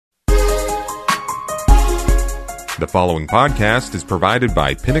The following podcast is provided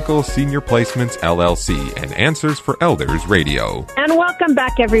by Pinnacle Senior Placements, LLC and Answers for Elders Radio. And welcome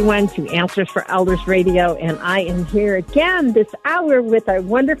back, everyone, to Answers for Elders Radio. And I am here again this hour with our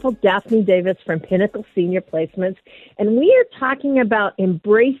wonderful Daphne Davis from Pinnacle Senior Placements. And we are talking about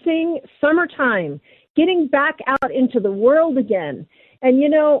embracing summertime, getting back out into the world again. And, you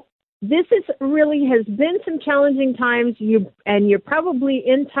know, this is really has been some challenging times. You're probably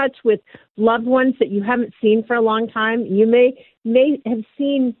in touch with loved ones that you haven't seen for a long time. You may have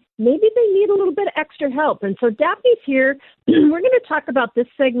seen maybe they need a little bit of extra help. And so Daphne's here. We're going to talk about this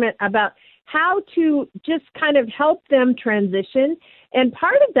segment about how to just kind of help them transition. And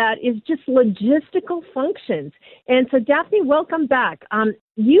part of that is just logistical functions. And so Daphne, welcome back.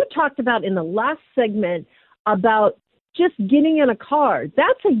 You talked about in the last segment about just getting in a car.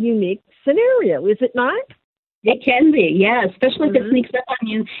 That's a unique scenario, is it not? It can be, yeah, especially if it sneaks up on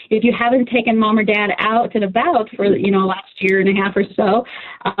you. If you haven't taken mom or dad out and about for, last year and a half or so,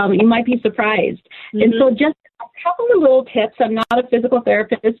 you might be surprised. And so just a couple of little tips. I'm not a physical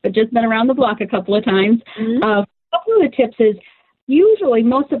therapist, but just been around the block a couple of times. A couple of the tips is usually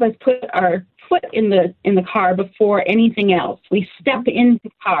most of us put our foot in the car before anything else. We step into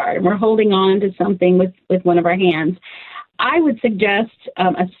the car and we're holding on to something with one of our hands. I would suggest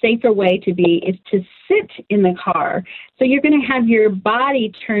a safer way to be is to sit in the car. So you're going to have your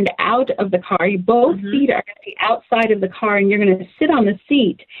body turned out of the car. Both feet are going to be outside of the car, and you're going to sit on the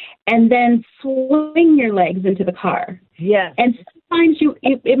seat and then swing your legs into the car. Yes. And sometimes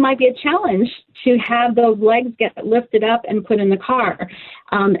it might be a challenge to have those legs get lifted up and put in the car.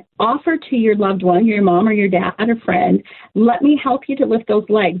 Offer to your loved one, your mom or your dad or friend, let me help you to lift those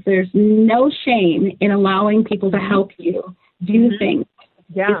legs. There's no shame in allowing people to help you do things.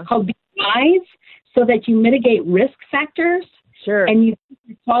 Yeah. It's called Be Wise, so that you mitigate risk factors. Sure. And you keep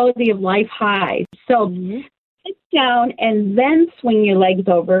your quality of life high. So sit down and then swing your legs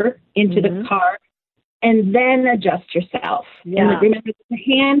over into the car. And then adjust yourself. Yeah. And remember the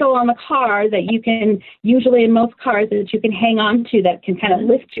handle on the car that you can, usually in most cars, that you can hang on to that can kind of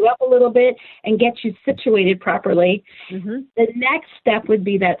lift you up a little bit and get you situated properly. The next step would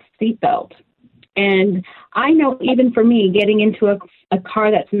be that seatbelt. And I know even for me, getting into a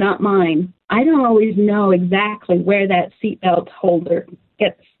car that's not mine, I don't always know exactly where that seatbelt holder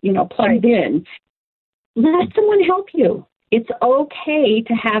gets, plugged in. Let someone help you. It's okay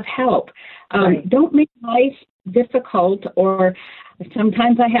to have help. Don't make life difficult, or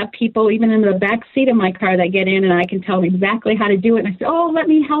sometimes I have people even in the back seat of my car that get in and I can tell them exactly how to do it. And I say, oh, let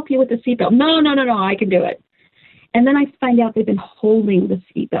me help you with the seatbelt. No, I can do it. And then I find out they've been holding the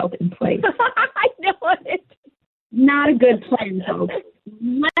seatbelt in place. I know it. Not a good plan, folks.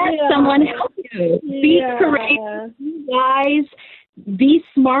 Let someone help you. Be courageous, be wise, be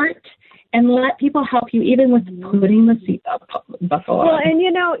smart, and let people help you even with putting the seatbelt buckle on. Well, and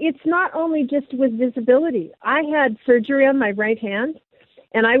it's not only just with visibility. I had surgery on my right hand,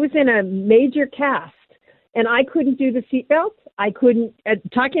 and I was in a major cast, and I couldn't do the seatbelt. I couldn't,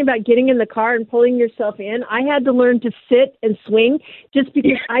 talking about getting in the car and pulling yourself in, I had to learn to sit and swing just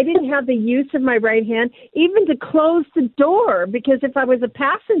because I didn't have the use of my right hand, even to close the door, because if I was a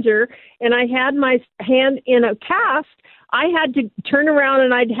passenger and I had my hand in a cast, I had to turn around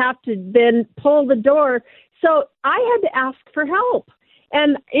and I'd have to then pull the door. So I had to ask for help.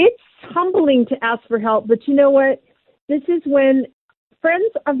 And it's humbling to ask for help. But you know what? This is when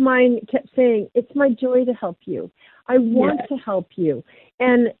friends of mine kept saying, it's my joy to help you. I want to help you.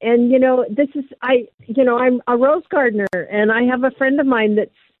 And this is, I'm a rose gardener, and I have a friend of mine that's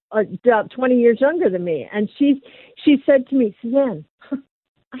about 20 years younger than me. And she said to me, Suzanne,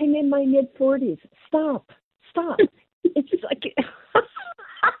 I'm in my mid-40s. Stop. It's like,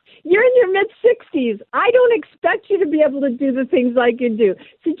 you're in your mid-60s. I don't expect you to be able to do the things I can do.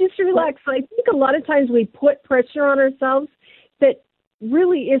 So just relax. I think a lot of times we put pressure on ourselves that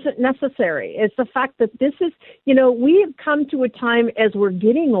really isn't necessary. It's the fact that this is, we have come to a time as we're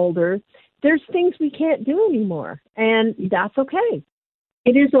getting older, there's things we can't do anymore, and that's okay.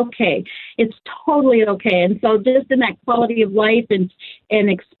 It is okay. It's totally okay. And so just in that quality of life and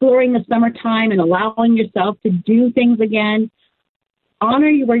exploring the summertime and allowing yourself to do things again,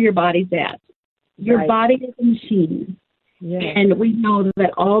 honor where your body's at. Your body is a machine. And we know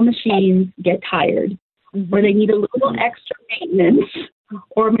that all machines get tired, or they need a little extra maintenance,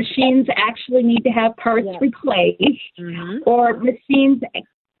 or machines actually need to have parts replaced, or machines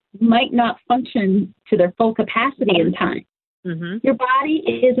might not function to their full capacity in time. Your body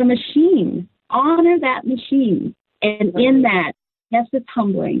is a machine. Honor that machine. And in that, yes, it's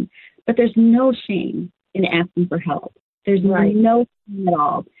humbling, but there's no shame in asking for help. There's no shame at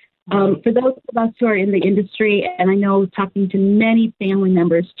all. For those of us who are in the industry, and I know talking to many family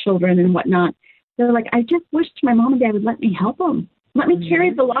members, children and whatnot, they're like, I just wished my mom and dad would let me help them. Let me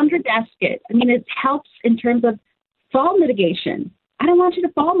carry the laundry basket. I mean, it helps in terms of fall mitigation. I don't want you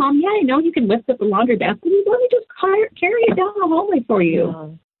to fall, Mom. Yeah, I know you can lift up the laundry basket. Let me just carry it down the hallway for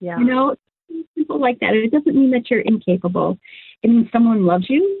you. Yeah. You know, simple like that. And it doesn't mean that you're incapable. It means someone loves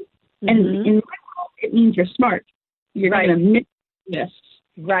you. And in my world, it means you're smart. You're going to miss this.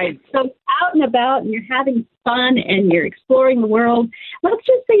 Right. So out and about, and you're having fun, and you're exploring the world. Let's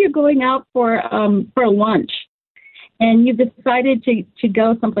just say you're going out for a lunch, and you've decided to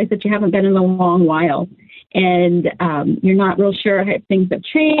go someplace that you haven't been in a long while, and you're not real sure if things have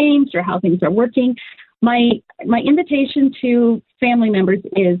changed or how things are working. My invitation to family members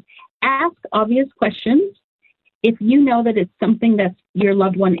is ask obvious questions if you know that it's something that your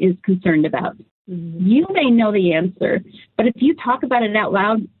loved one is concerned about. You may know the answer, but if you talk about it out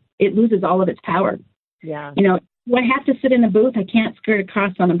loud, it loses all of its power. Yeah. You know, do I have to sit in a booth? I can't skirt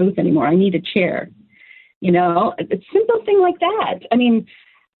across on a booth anymore. I need a chair. You know, a simple thing like that. I mean,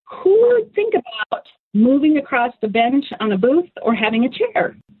 who would think about moving across the bench on a booth or having a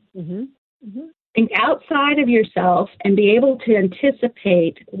chair? Think outside of yourself and be able to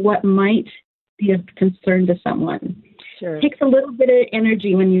anticipate what might be of concern to someone. Sure. It takes a little bit of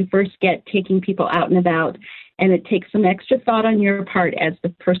energy when you first get taking people out and about, and it takes some extra thought on your part as the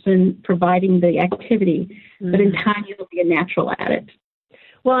person providing the activity, but in time you'll be a natural at it.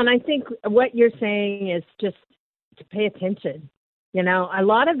 Well, and I think what you're saying is just to pay attention. You know, a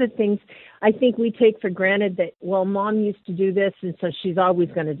lot of the things I think we take for granted that, well, Mom used to do this, and so she's always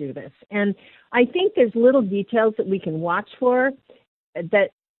going to do this. And I think there's little details that we can watch for that,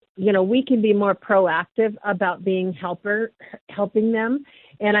 you know, we can be more proactive about being helping them.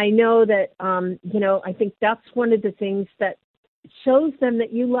 And I know that, you know, I think that's one of the things that shows them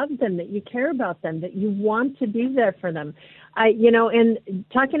that you love them, that you care about them, that you want to be there for them. You know, and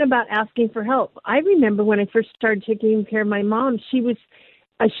talking about asking for help, I remember when I first started taking care of my mom, she was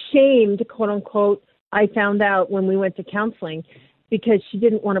ashamed, quote unquote, I found out when we went to counseling, because she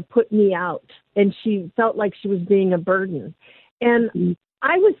didn't want to put me out, and she felt like she was being a burden. And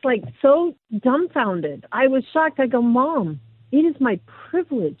I was like so dumbfounded. I was shocked. I go, Mom, it is my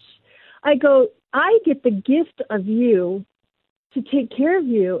privilege. I go, I get the gift of you to take care of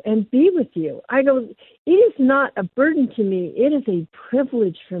you and be with you. I go, it is not a burden to me. It is a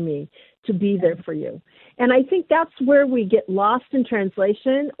privilege for me to be there for you. And I think that's where we get lost in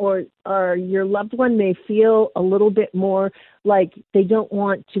translation, or your loved one may feel a little bit more like they don't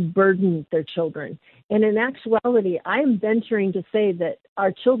want to burden their children. And in actuality, I am venturing to say that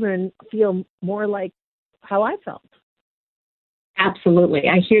our children feel more like how I felt. Absolutely.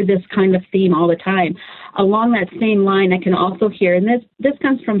 I hear this kind of theme all the time. Along that same line, I can also hear, and this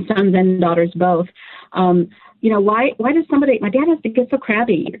comes from sons and daughters both, you know, why does my dad has to get so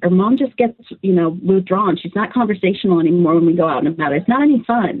crabby, or Mom just gets, you know, withdrawn. She's not conversational anymore when we go out and about. It's not any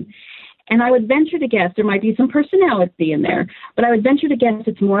fun. And I would venture to guess there might be some personality in there, but I would venture to guess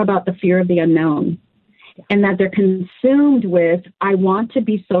it's more about the fear of the unknown. And that they're consumed with, I want to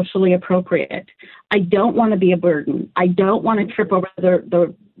be socially appropriate. I don't want to be a burden. I don't want to trip over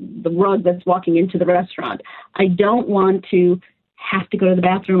the rug that's walking into the restaurant. I don't want to have to go to the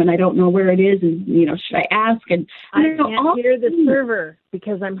bathroom and I don't know where it is, and, you know, should I ask? And I can't hear the server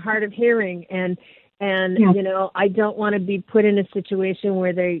because I'm hard of hearing, and you know, I don't want to be put in a situation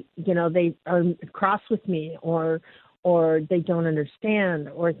where they are cross with me or they don't understand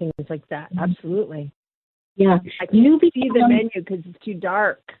or things like that. Absolutely. Yeah, I can't see the menu because it's too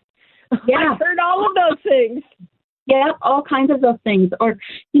dark. Yeah, I've heard all of those things. Yeah, all kinds of those things. Or,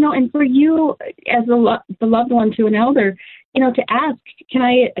 you know, and for you as the loved one to an elder, you know, to ask, can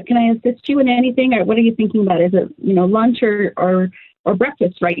I assist you in anything, or what are you thinking about? Is it, you know, lunch or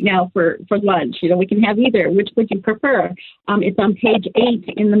breakfast right now for lunch? You know, we can have either. Which would you prefer? It's on page 8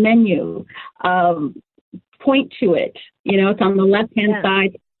 in the menu. Point to it. You know, it's on the left-hand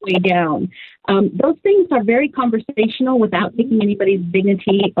side, way down. Those things are very conversational without taking anybody's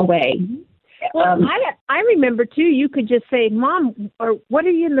dignity away. Well, I remember, too, you could just say, Mom, or what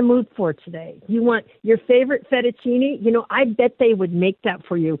are you in the mood for today? You want your favorite fettuccine? You know, I bet they would make that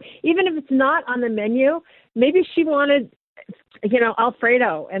for you. Even if it's not on the menu, maybe she wanted, you know,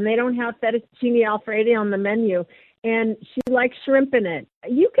 Alfredo, and they don't have fettuccine Alfredo on the menu, and she likes shrimp in it.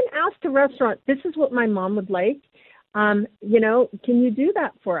 You can ask the restaurant, this is what my mom would like. You know, can you do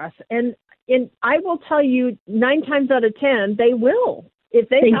that for us? And I will tell you 9 times out of 10, they will. If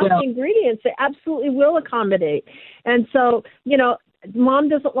they have the ingredients, they absolutely will accommodate. And so, you know, Mom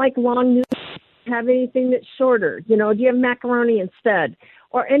doesn't like long noodles. have anything that's shorter? You know, do you have macaroni instead?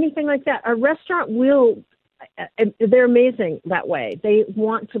 Or anything like that. A restaurant will, they're amazing that way. They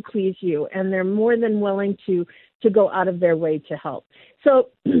want to please you, and they're more than willing to go out of their way to help. So,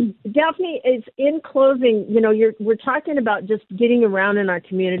 Daphne, is in closing, you know, we're talking about just getting around in our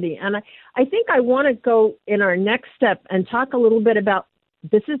community. And I think I want to go in our next step and talk a little bit about,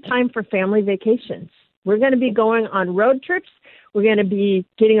 this is time for family vacations. We're going to be going on road trips. We're going to be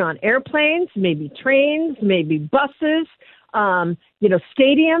getting on airplanes, maybe trains, maybe buses, you know,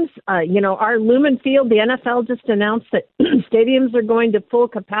 stadiums. You know, our Lumen Field, the NFL just announced that stadiums are going to full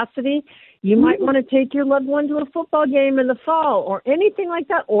capacity. You might want to take your loved one to a football game in the fall or anything like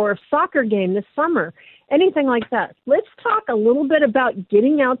that, or a soccer game this summer, anything like that. Let's talk a little bit about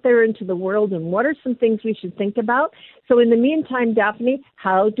getting out there into the world and what are some things we should think about. So in the meantime, Daphne,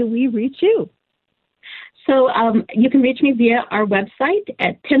 how do we reach you? So you can reach me via our website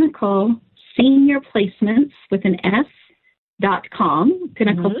at Pinnacle Senior Placements with an S.com,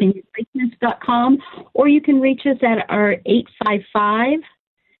 pinnacleseniorplacements.com, or you can reach us at our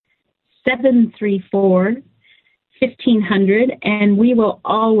 855-734-1500, and we will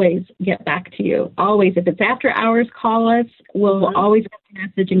always get back to you. Always. If it's after hours, call us. We'll always get the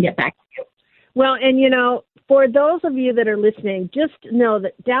message and get back to you. Well, and you know, for those of you that are listening, just know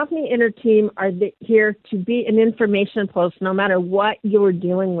that Daphne and her team are here to be an information post no matter what you're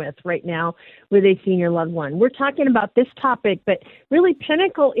dealing with right now with a senior loved one. We're talking about this topic, but really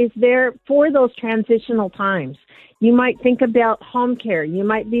Pinnacle is there for those transitional times. You might think about home care. You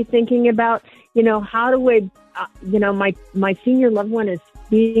might be thinking about, you know, how do I, you know, my senior loved one is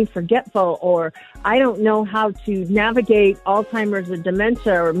being forgetful, or I don't know how to navigate Alzheimer's or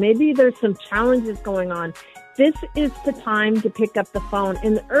dementia, or maybe there's some challenges going on. This is the time to pick up the phone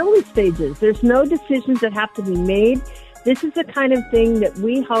in the early stages. There's no decisions that have to be made. This is the kind of thing that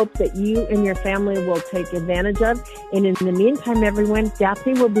we hope that you and your family will take advantage of. And in the meantime, everyone,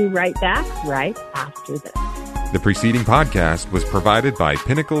 Daphne will be right back right after this. The preceding podcast was provided by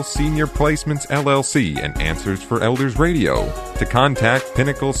Pinnacle Senior Placements, LLC and Answers for Elders Radio. To contact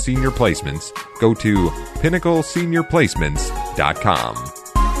Pinnacle Senior Placements, go to pinnacleseniorplacements.com.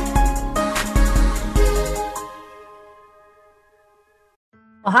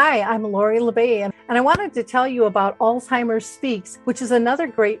 Hi, I'm Lori LeBay, and I wanted to tell you about Alzheimer's Speaks, which is another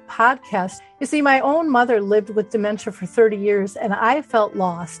great podcast. You see, my own mother lived with dementia for 30 years, and I felt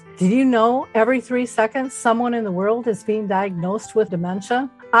lost. Did you know every 3 seconds someone in the world is being diagnosed with dementia?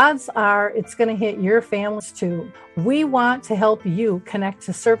 Odds are it's going to hit your families too. We want to help you connect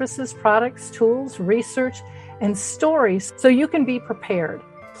to services, products, tools, research, and stories so you can be prepared.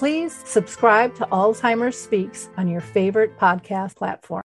 Please subscribe to Alzheimer's Speaks on your favorite podcast platform.